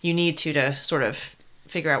need to sort of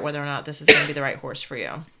figure out whether or not this is going to be the right horse for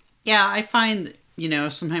you. Yeah, I find,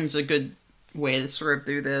 sometimes a good way to sort of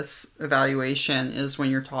do this evaluation is when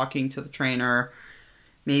you're talking to the trainer,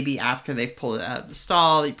 maybe after they've pulled it out of the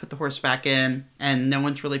stall, you put the horse back in, and no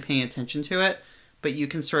one's really paying attention to it, but you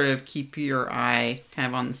can sort of keep your eye kind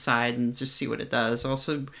of on the side and just see what it does.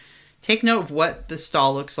 Also, take note of what the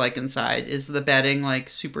stall looks like inside. Is the bedding like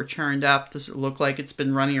super churned up? Does it look like it's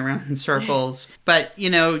been running around in circles? But,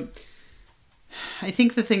 I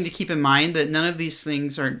think the thing to keep in mind that none of these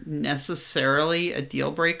things are necessarily a deal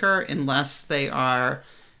breaker unless they are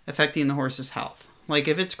affecting the horse's health. Like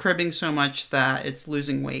if it's cribbing so much that it's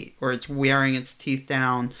losing weight, or it's wearing its teeth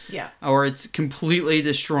down, Yeah. or it's completely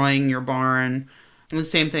destroying your barn. And the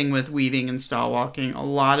same thing with weaving and stall walking. A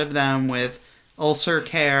lot of them with ulcer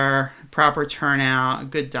care, proper turnout, a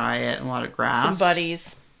good diet, a lot of grass. Some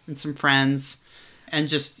buddies. And some friends. And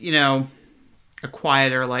just, a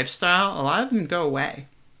quieter lifestyle, a lot of them go away.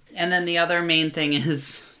 And then the other main thing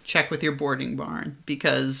is check with your boarding barn,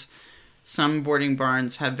 because some boarding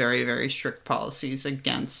barns have very, very strict policies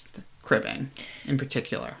against cribbing in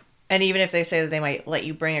particular. And even if they say that they might let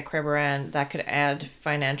you bring a cribber in, that could add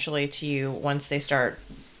financially to you once they start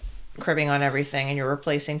cribbing on everything and you're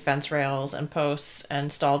replacing fence rails and posts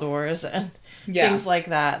and stall doors and things like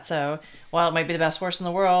that. So while it might be the best horse in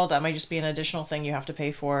the world, that might just be an additional thing you have to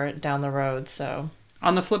pay for down the road. So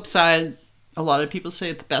on the flip side, a lot of people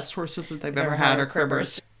say the best horses that they've ever had are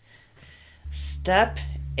cribbers. Step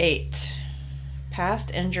 8,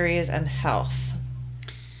 past injuries and health.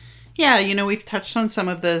 Yeah, we've touched on some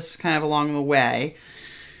of this kind of along the way,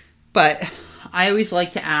 but I always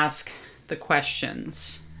like to ask the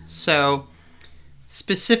questions. So,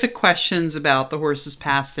 specific questions about the horse's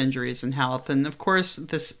past injuries and health. And of course,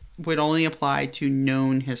 this would only apply to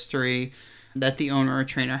known history that the owner or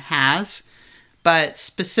trainer has. But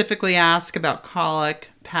specifically ask about colic,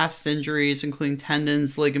 past injuries, including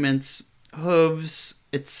tendons, ligaments, hooves,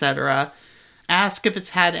 etc. Ask if it's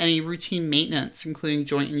had any routine maintenance, including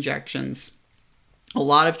joint injections. A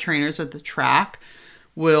lot of trainers at the track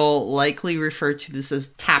will likely refer to this as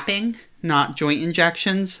tapping, not joint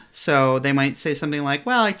injections. So they might say something like,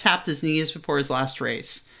 well, I tapped his knees before his last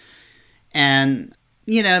race. And,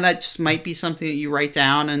 that just might be something that you write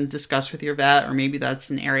down and discuss with your vet, or maybe that's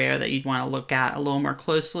an area that you'd want to look at a little more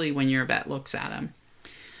closely when your vet looks at him.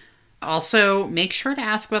 Also, make sure to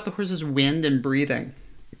ask about the horse's wind and breathing.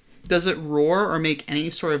 Does it roar or make any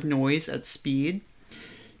sort of noise at speed?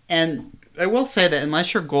 And I will say that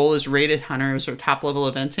unless your goal is rated hunters or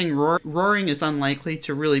top-level eventing, roaring is unlikely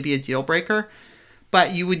to really be a deal breaker,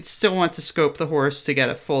 but you would still want to scope the horse to get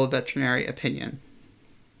a full veterinary opinion.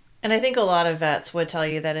 And I think a lot of vets would tell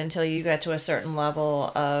you that until you get to a certain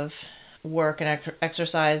level of work and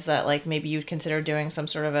exercise that like maybe you'd consider doing some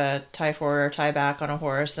sort of a tie forward or tie back on a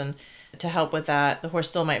horse, and to help with that, the horse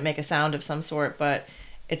still might make a sound of some sort, but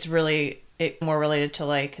it's really more related to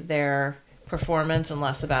like their performance and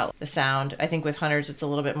less about the sound. I think with hunters it's a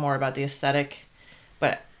little bit more about the aesthetic,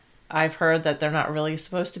 but I've heard that they're not really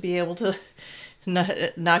supposed to be able to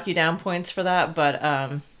knock you down points for that,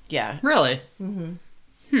 but yeah. Really? Mm-hmm.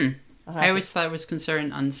 I always thought it was considered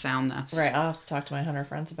unsoundness. Right, I'll have to talk to my hunter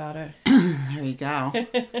friends about it. There you go.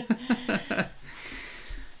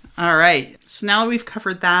 All right. So now that we've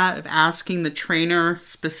covered that, of asking the trainer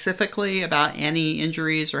specifically about any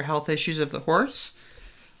injuries or health issues of the horse,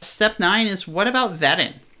 step 9 is, what about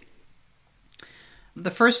vetting?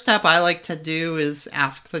 The first step I like to do is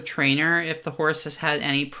ask the trainer if the horse has had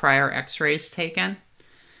any prior x-rays taken.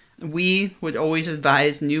 We would always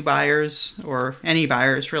advise new buyers, or any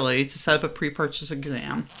buyers really, to set up a pre-purchase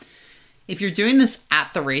exam. If you're doing this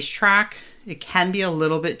at the racetrack, it can be a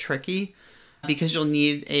little bit tricky because you'll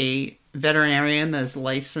need a veterinarian that is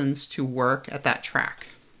licensed to work at that track.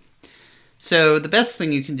 So the best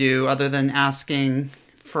thing you can do, other than asking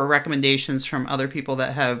for recommendations from other people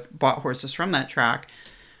that have bought horses from that track,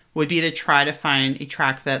 would be to try to find a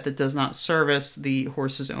track vet that does not service the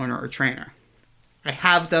horse's owner or trainer. I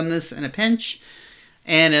have done this in a pinch,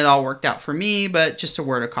 and it all worked out for me, but just a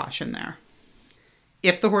word of caution there.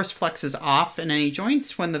 If the horse flexes off in any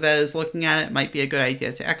joints when the vet is looking at it, it might be a good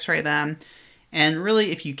idea to x-ray them. And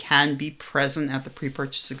really, if you can, be present at the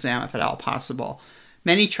pre-purchase exam if at all possible.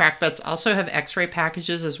 Many track vets also have x-ray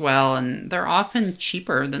packages as well, and they're often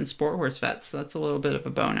cheaper than sport horse vets, so that's a little bit of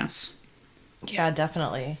a bonus. Yeah,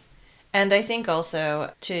 definitely. And I think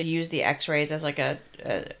also to use the x-rays as like a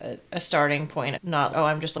starting point, not,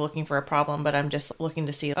 I'm just looking for a problem, but I'm just looking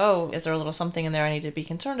to see, is there a little something in there I need to be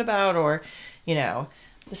concerned about? Or, the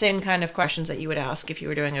same kind of questions that you would ask if you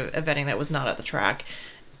were doing a vetting that was not at the track.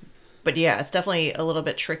 But yeah, it's definitely a little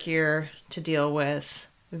bit trickier to deal with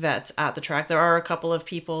vets at the track. There are a couple of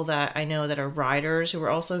people that I know that are riders who are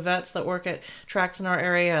also vets that work at tracks in our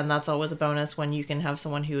area, and that's always a bonus when you can have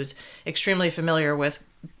someone who's extremely familiar with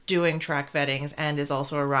doing track vettings and is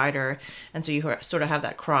also a rider, and so you sort of have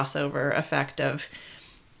that crossover effect of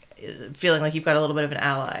feeling like you've got a little bit of an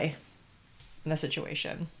ally in the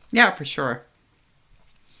situation. Yeah, for sure.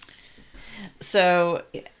 So,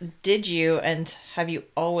 did you and have you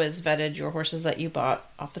always vetted your horses that you bought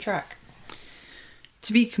off the track?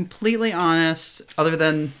 To be completely honest, other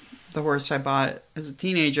than the horse I bought as a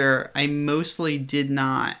teenager, I mostly did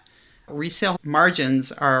not. Resale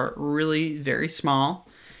margins are really very small,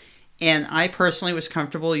 and I personally was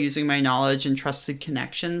comfortable using my knowledge and trusted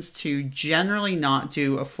connections to generally not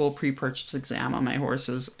do a full pre-purchase exam on my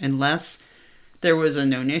horses unless there was a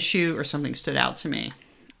known issue or something stood out to me.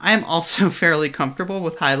 I am also fairly comfortable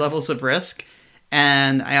with high levels of risk,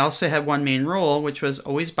 and I also had one main rule, which was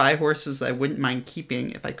always buy horses that I wouldn't mind keeping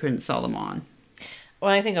if I couldn't sell them on. Well,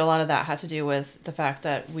 I think a lot of that had to do with the fact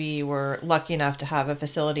that we were lucky enough to have a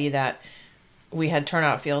facility that we had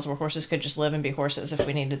turnout fields where horses could just live and be horses if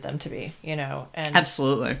we needed them to be, and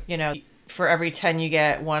Absolutely. For every 10 you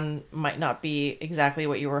get, one might not be exactly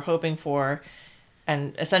what you were hoping for.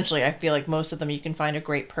 And essentially, I feel like most of them you can find a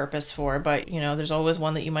great purpose for, but, there's always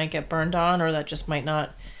one that you might get burned on or that just might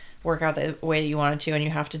not work out the way you wanted to, and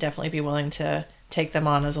you have to definitely be willing to take them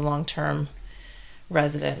on as a long-term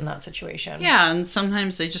resident in that situation. Yeah, and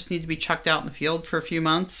sometimes they just need to be chucked out in the field for a few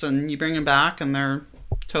months, and you bring them back, and they're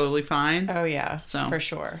totally fine. Oh, yeah, for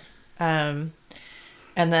sure. And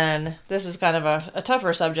then, this is kind of a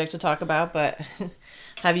tougher subject to talk about, but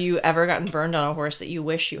have you ever gotten burned on a horse that you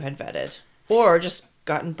wish you had vetted? Or just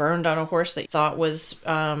gotten burned on a horse that you thought was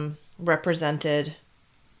represented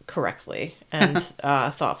correctly and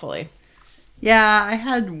thoughtfully? Yeah, I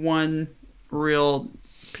had one real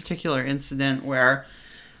particular incident where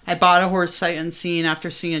I bought a horse sight unseen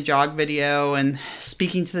after seeing a jog video and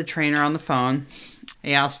speaking to the trainer on the phone. I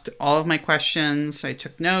asked all of my questions. I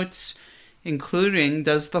took notes, including,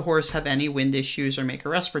 does the horse have any wind issues or make a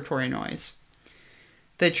respiratory noise?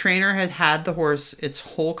 The trainer had had the horse its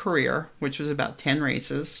whole career, which was about 10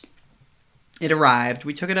 races. It arrived.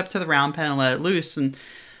 We took it up to the round pen and let it loose. And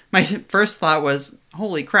my first thought was,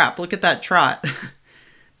 holy crap, look at that trot.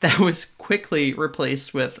 That was quickly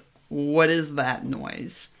replaced with, what is that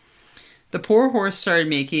noise? The poor horse started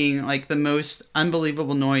making like the most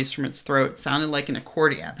unbelievable noise from its throat. It sounded like an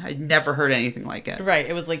accordion. I'd never heard anything like it. Right.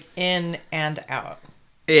 It was like in and out.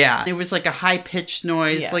 Yeah, it was like a high-pitched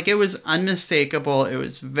noise. Yeah. Like, it was unmistakable. It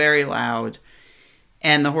was very loud.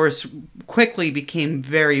 And the horse quickly became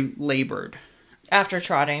very labored. After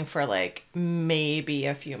trotting for, like, maybe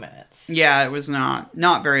a few minutes. Yeah, it was not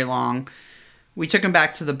very long. We took him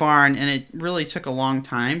back to the barn, and it really took a long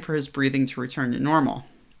time for his breathing to return to normal.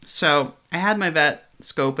 So, I had my vet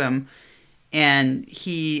scope him, and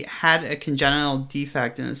he had a congenital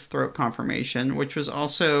defect in his throat conformation, which was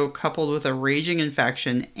also coupled with a raging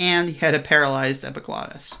infection, and he had a paralyzed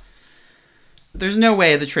epiglottis. There's no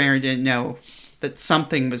way the trainer didn't know that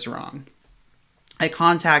something was wrong. I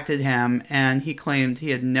contacted him, and he claimed he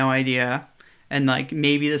had no idea, and like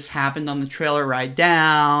maybe this happened on the trailer ride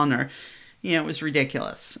down, or, it was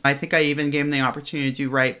ridiculous. I think I even gave him the opportunity to do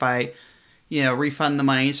right by refund the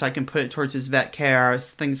money so I can put it towards his vet care,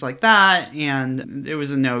 things like that, and it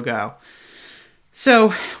was a no-go.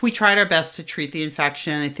 So we tried our best to treat the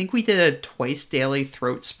infection. I think we did a twice daily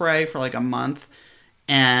throat spray for like a month,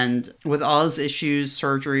 and with all his issues,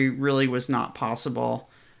 surgery really was not possible.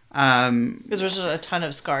 Because there's a ton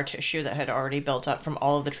of scar tissue that had already built up from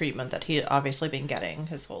all of the treatment that he had obviously been getting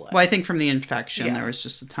his whole life. Well, I think from the infection, there was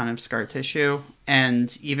just a ton of scar tissue.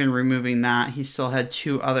 And even removing that, he still had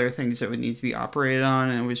 2 other things that would need to be operated on.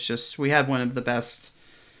 And it was just, we had one of the best,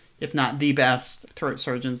 if not the best, throat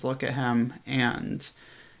surgeons look at him and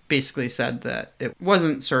basically said that it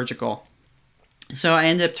wasn't surgical. So I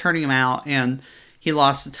ended up turning him out, and he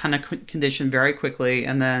lost a ton of condition very quickly,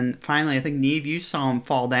 and then finally, I think, Neve, you saw him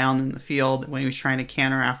fall down in the field when he was trying to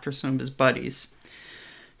canter after some of his buddies.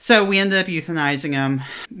 So we ended up euthanizing him.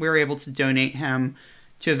 We were able to donate him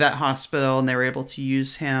to a vet hospital, and they were able to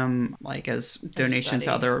use him like as donation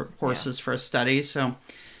to other horses for a study. So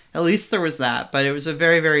at least there was that, but it was a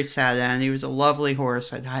very, very sad end. He was a lovely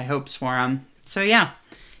horse. I had high hopes for him. So yeah,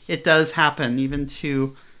 it does happen, even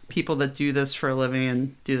to people that do this for a living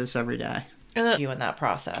and do this every day. And then you in that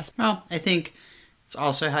process. Well, I think it's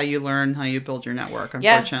also how you learn, how you build your network,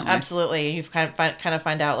 unfortunately. Yeah, absolutely. You've kind of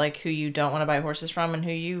find out like who you don't want to buy horses from and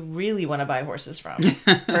who you really want to buy horses from,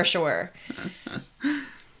 for sure.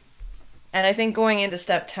 And I think going into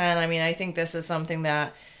step 10, I mean, I think this is something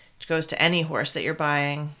that goes to any horse that you're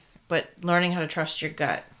buying, but learning how to trust your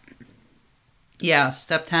gut. Yeah,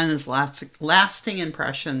 step 10 is lasting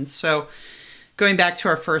impressions. So going back to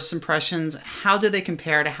our first impressions, how do they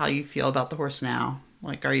compare to how you feel about the horse now?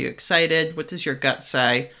 Like, are you excited? What does your gut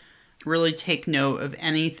say? Really take note of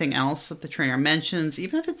anything else that the trainer mentions,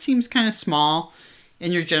 even if it seems kind of small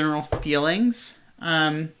in your general feelings.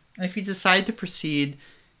 If you decide to proceed,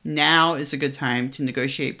 now is a good time to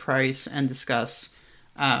negotiate price and discuss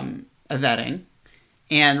a vetting.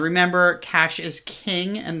 And remember, cash is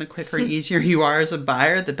king, and the quicker and easier you are as a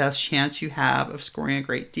buyer, the best chance you have of scoring a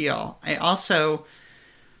great deal. I also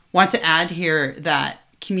want to add here that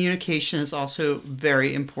communication is also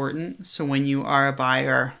very important. So when you are a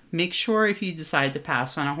buyer, make sure if you decide to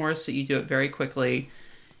pass on a horse that you do it very quickly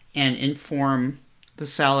and inform the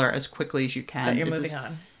seller as quickly as you can. That you're moving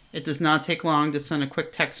on. It does not take long to send a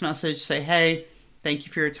quick text message, say, hey, thank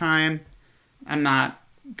you for your time. I'm not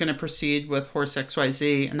going to proceed with horse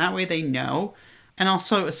XYZ. And that way they know. And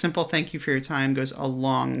also a simple thank you for your time goes a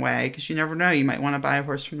long way, because you never know. You might want to buy a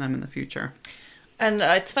horse from them in the future. And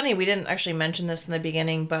it's funny, we didn't actually mention this in the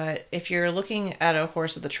beginning, but if you're looking at a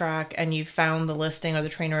horse at the track and you found the listing or the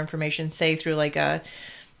trainer information, say through like a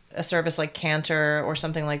service like Canter or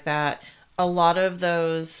something like that, a lot of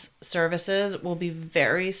those services will be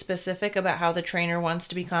very specific about how the trainer wants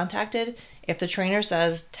to be contacted. If the trainer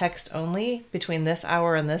says text only between this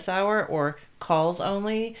hour and this hour, or calls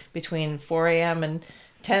only between 4 a.m. and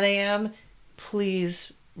 10 a.m.,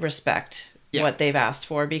 please respect what they've asked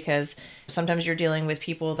for, because sometimes you're dealing with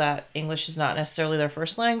people that English is not necessarily their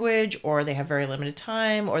first language, or they have very limited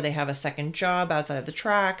time, or they have a second job outside of the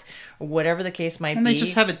track, or whatever the case might be. And they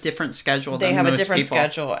just have a different schedule than most people. They have a different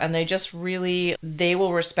schedule, and they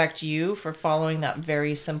will respect you for following that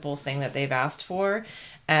very simple thing that they've asked for.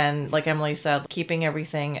 And like Emily said, keeping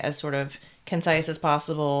everything as sort of concise as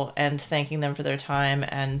possible and thanking them for their time.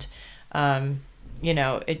 And,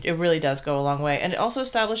 it really does go a long way. And it also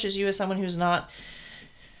establishes you as someone who's not,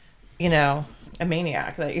 a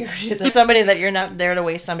maniac, that you're somebody that you're not there to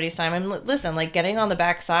waste somebody's time. And listen, like, getting on the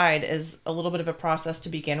backside is a little bit of a process to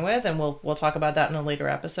begin with, and we'll talk about that in a later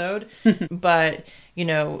episode. But,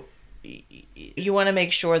 you want to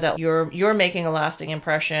make sure that you're making a lasting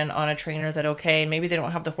impression on a trainer that, okay, maybe they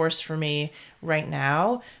don't have the horse for me right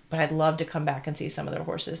now, but I'd love to come back and see some of their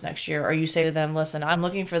horses next year. Or you say to them, listen, I'm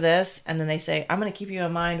looking for this. And then they say, I'm going to keep you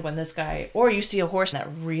in mind when this guy, or you see a horse that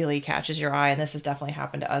really catches your eye. And this has definitely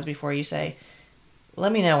happened to us before. You say,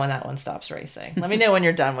 let me know when that one stops racing. Let me know when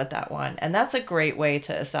you're done with that one. And that's a great way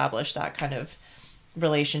to establish that kind of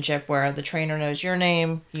relationship where the trainer knows your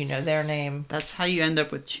name, you know their name. That's how you end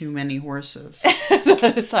up with too many horses.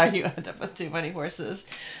 That's how you end up with too many horses.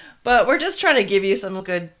 But we're just trying to give you some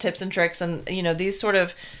good tips and tricks, and these sort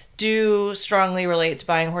of do strongly relate to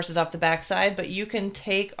buying horses off the backside, but you can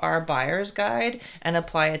take our buyer's guide and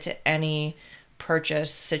apply it to any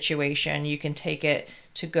purchase situation. You can take it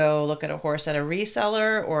to go look at a horse at a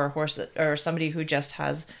reseller, or a horse or somebody who just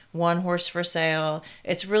has one horse for sale.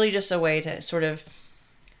 It's really just a way to sort of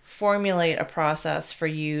formulate a process for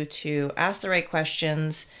you to ask the right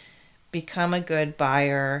questions, become a good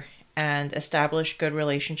buyer, and establish good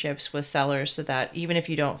relationships with sellers, so that even if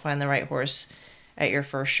you don't find the right horse at your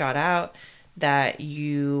first shot out, that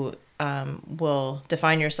you will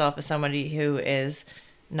define yourself as somebody who is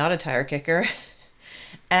not a tire kicker,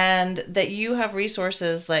 and that you have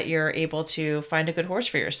resources that you're able to find a good horse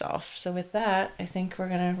for yourself. So with that, I think we're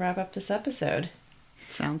going to wrap up this episode.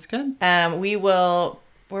 Sounds good.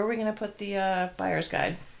 Where are we going to put the buyer's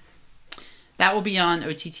guide? That will be on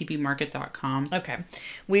OTTBmarket.com. Okay.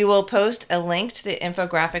 We will post a link to the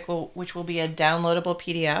infographic, which will be a downloadable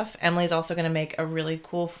PDF. Emily's also going to make a really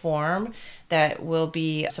cool form that will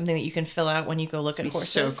be something that you can fill out when you go look at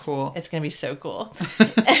horses. So cool. It's going to be so cool.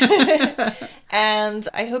 And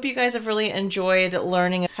I hope you guys have really enjoyed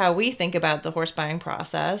learning how we think about the horse buying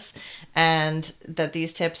process, and that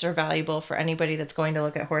these tips are valuable for anybody that's going to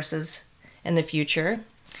look at horses in the future.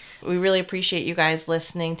 We really appreciate you guys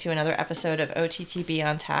listening to another episode of OTTB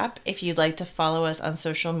on Tap. If you'd like to follow us on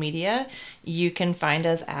social media, you can find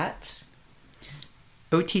us at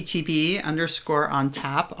OTTB_on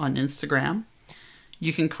tap on Instagram.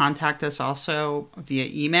 You can contact us also via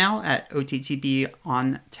email at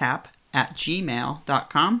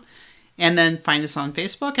OTTBontap@gmail.com. And then find us on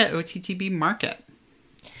Facebook at OTTB Market.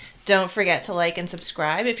 Don't forget to like and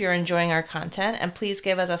subscribe if you're enjoying our content, and please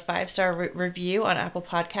give us a 5-star review on Apple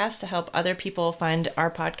Podcasts to help other people find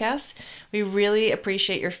our podcast. We really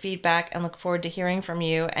appreciate your feedback and look forward to hearing from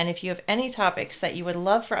you. And if you have any topics that you would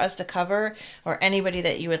love for us to cover or anybody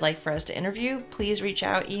that you would like for us to interview, please reach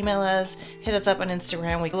out, email us, hit us up on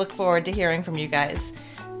Instagram. We look forward to hearing from you guys.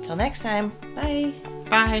 Till next time, bye.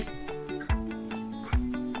 Bye.